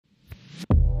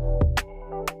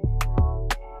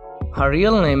Her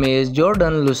real name is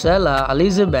Jordan Lucella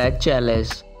Elizabeth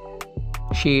Chiles.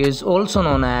 She is also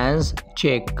known as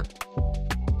Chick.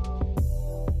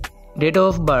 Date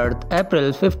of birth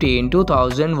April 15,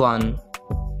 2001.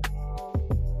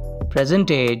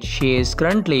 Present age, she is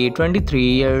currently 23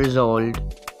 years old.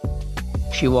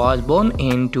 She was born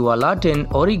in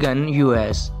Tualatin, Oregon,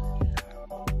 US.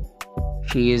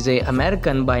 She is an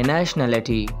American by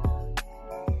nationality.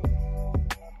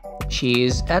 She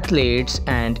is athlete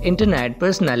and internet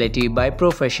personality by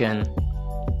profession.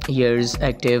 Years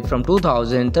active from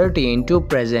 2013 to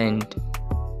present.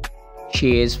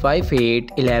 She is 5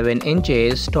 feet 11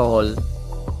 inches tall.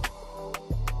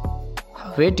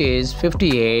 Her weight is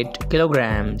 58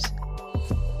 kilograms.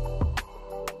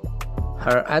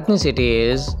 Her ethnicity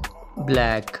is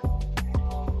black.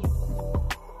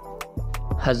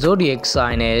 Her zodiac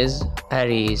sign is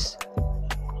Aries.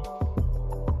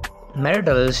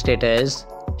 Marital status,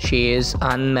 she is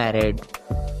unmarried.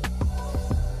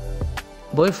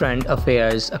 Boyfriend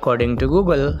affairs, according to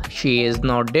Google, she is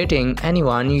not dating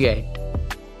anyone yet.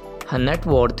 Her net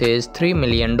worth is $3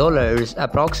 million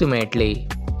approximately.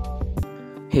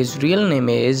 His real name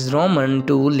is Roman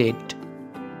Tulit.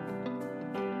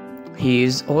 He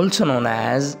is also known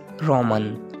as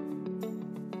Roman.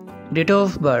 Date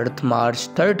of birth March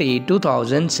 30,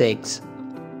 2006.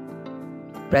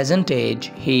 Present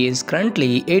age, he is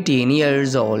currently 18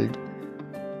 years old.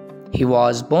 He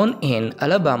was born in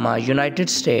Alabama, United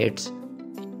States.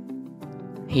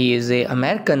 He is an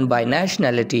American by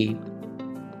nationality.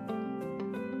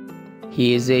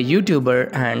 He is a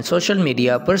YouTuber and social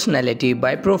media personality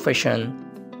by profession.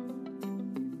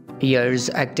 Years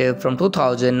active from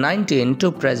 2019 to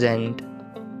present.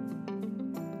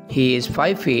 He is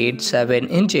 5 feet 7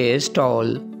 inches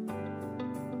tall.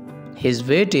 His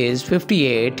weight is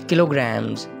 58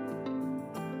 kilograms.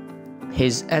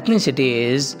 His ethnicity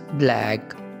is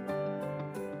black.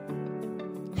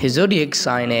 His zodiac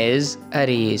sign is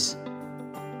Aries.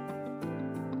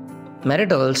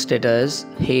 Marital status,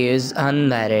 he is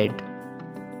unmarried.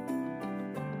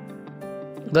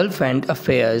 Girlfriend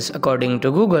affairs, according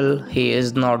to Google, he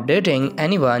is not dating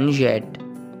anyone yet.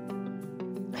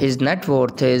 His net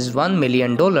worth is $1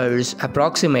 million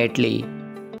approximately.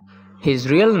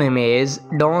 His real name is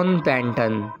Don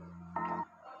Panton.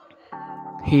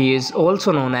 He is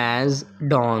also known as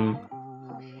Don.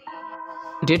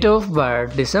 Date of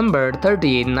birth December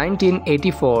 13,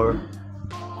 1984.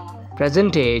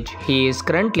 Present age, he is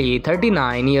currently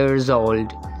 39 years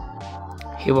old.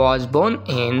 He was born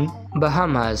in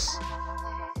Bahamas.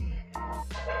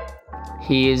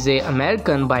 He is an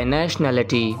American by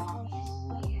nationality.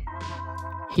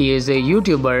 He is a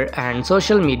YouTuber and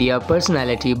social media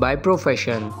personality by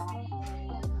profession.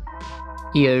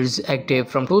 Years active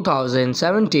from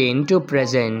 2017 to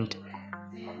present.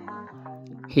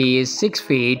 He is 6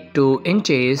 feet 2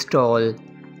 inches tall.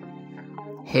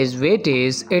 His weight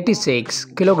is 86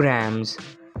 kilograms.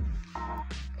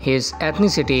 His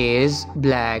ethnicity is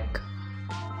black.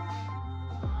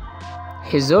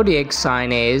 His zodiac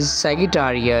sign is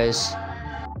Sagittarius.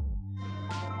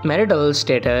 Marital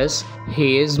status,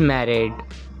 he is married.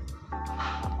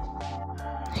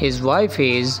 His wife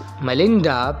is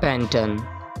Melinda Panton.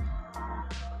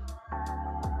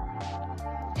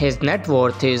 His net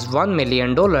worth is $1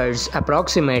 million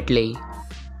approximately.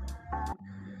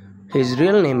 His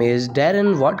real name is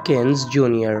Darren Watkins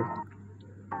Jr.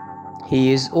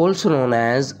 He is also known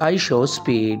as Ishow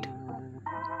Speed.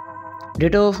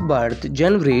 Date of birth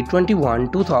January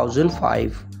 21,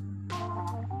 2005.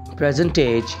 Present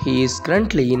age, he is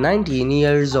currently 19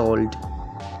 years old.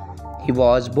 He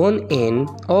was born in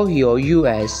Ohio,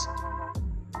 US.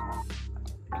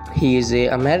 He is an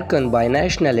American by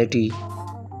nationality.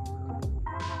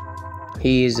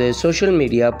 He is a social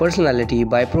media personality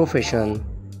by profession.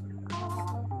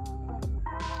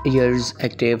 Years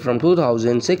active from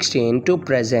 2016 to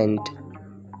present.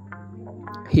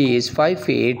 He is 5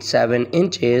 feet 7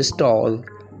 inches tall.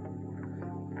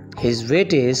 His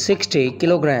weight is 60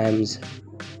 kilograms.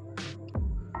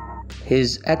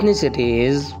 His ethnicity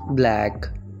is black.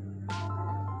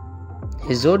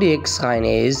 His zodiac sign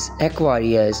is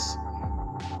Aquarius.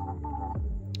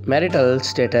 Marital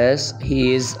status,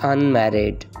 he is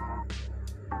unmarried.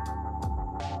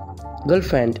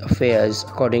 Girlfriend affairs,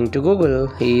 according to Google,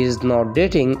 he is not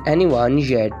dating anyone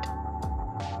yet.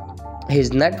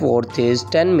 His net worth is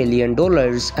 $10 million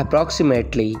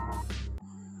approximately.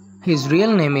 His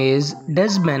real name is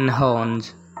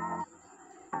Dez2fly.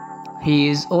 He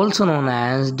is also known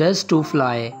as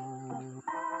Dez2fly.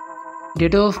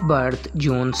 Date of birth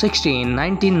June 16,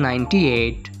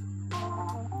 1998.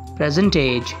 Present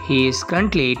age, he is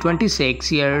currently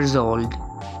 26 years old.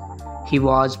 He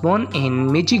was born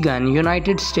in Michigan,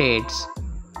 United States.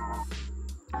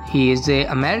 He is an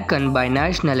American by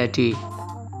nationality.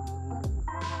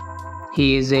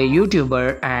 He is a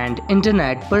YouTuber and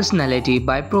internet personality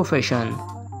by profession.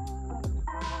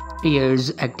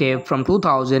 Years active from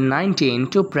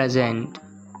 2019 to present.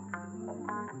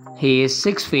 He is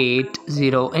 6 feet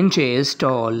 0 inches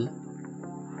tall.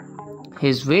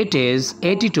 His weight is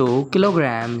 82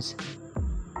 kilograms.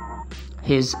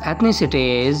 His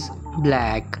ethnicity is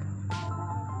black.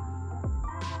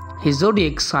 His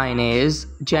zodiac sign is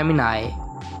Gemini.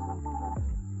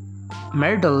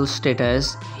 Marital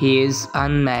status, he is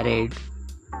unmarried.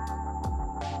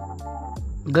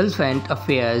 Girlfriend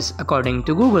affairs, according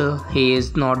to Google, he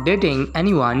is not dating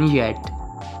anyone yet.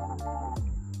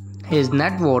 His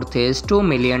net worth is $2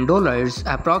 million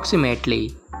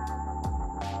approximately.